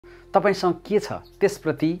तपाईसँग के छ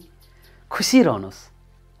त्यसप्रति खुसी रहनुहोस्,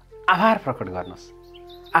 आभार प्रकट गर्नुहोस्।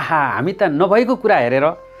 आहा, हामी त नभएको कुरा हेरेर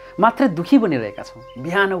मात्रै दुखी बनिरहेका छौँ।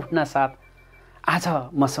 बिहान उठ्न साथ आज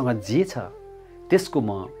मसँग जे छ त्यसको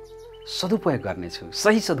म सदुपयोग गर्नेछु,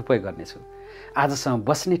 सही सदुपयोग गर्नेछु। आजसँग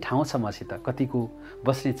बस्ने ठाउँ छ मसित, कतिको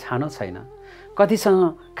बस्ने छानो छैन, कतिसँग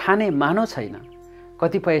खाने मानो छैन,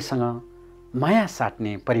 कतिपयसँग माया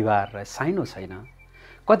साट्ने परिवार र साइनो छैन,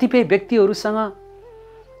 कतिपय व्यक्तिहरूसँग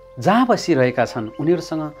जहाँ बसिरहेका छन्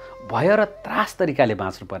उनीहरूसँग भय र त्रास तरिकाले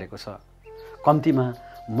बाँच्नु परेको छ। कम्तीमा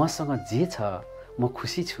मसँग जे छ म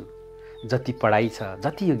खुसी छु। जति पढाइ छ,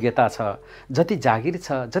 जति योग्यता छ, जति जागिर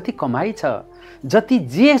छ, जति कमाइ छ, जति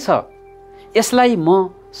जे छ यसलाई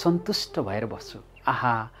म सन्तुष्ट भएर बस्छु।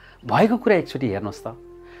 आहा, भएको कुरा एकचोटि हेर्नुहोस् त।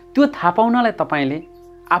 त्यो थाहा पाउनलाई तपाईँले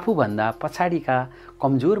आफूभन्दा पछाडिका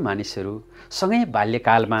कमजोर मानिसहरू सँगै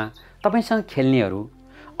बाल्यकालमा तपाईँसँग खेल्नेहरू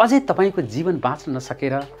अझै तपाईँको जीवन बाँच्न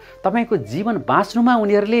नसकेर तपाईँको जीवन बाँच्नुमा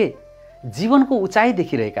उनीहरूले जीवनको उचाइ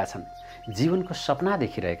देखिरहेका छन्, जीवनको सपना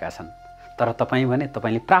देखिरहेका छन्। तर तपाईँ भने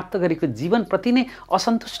तपाईँले प्राप्त गरेको जीवनप्रति नै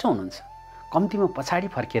असन्तुष्ट हुनुहुन्छ। कम्तीमा पछाडि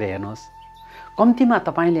फर्केर हेर्नुहोस्। कम्तीमा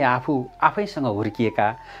तपाईँले आफैसँग हुर्किएका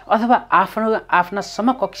अथवा आफ्ना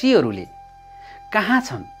समकक्षीहरूले कहाँ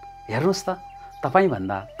छन् हेर्नुहोस् त।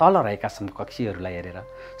 तपाईँभन्दा तल रहेका समकक्षीहरूलाई हेरेर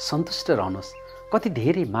सन्तुष्ट रहनुहोस्। कति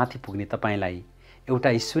धेरै माथि पुग्ने तपाईँलाई एउटा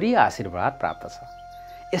ईश्वरीय आशीर्वाद प्राप्त छ।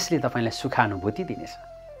 यसले तपाईँलाई सुखानुभूति दिनेछ।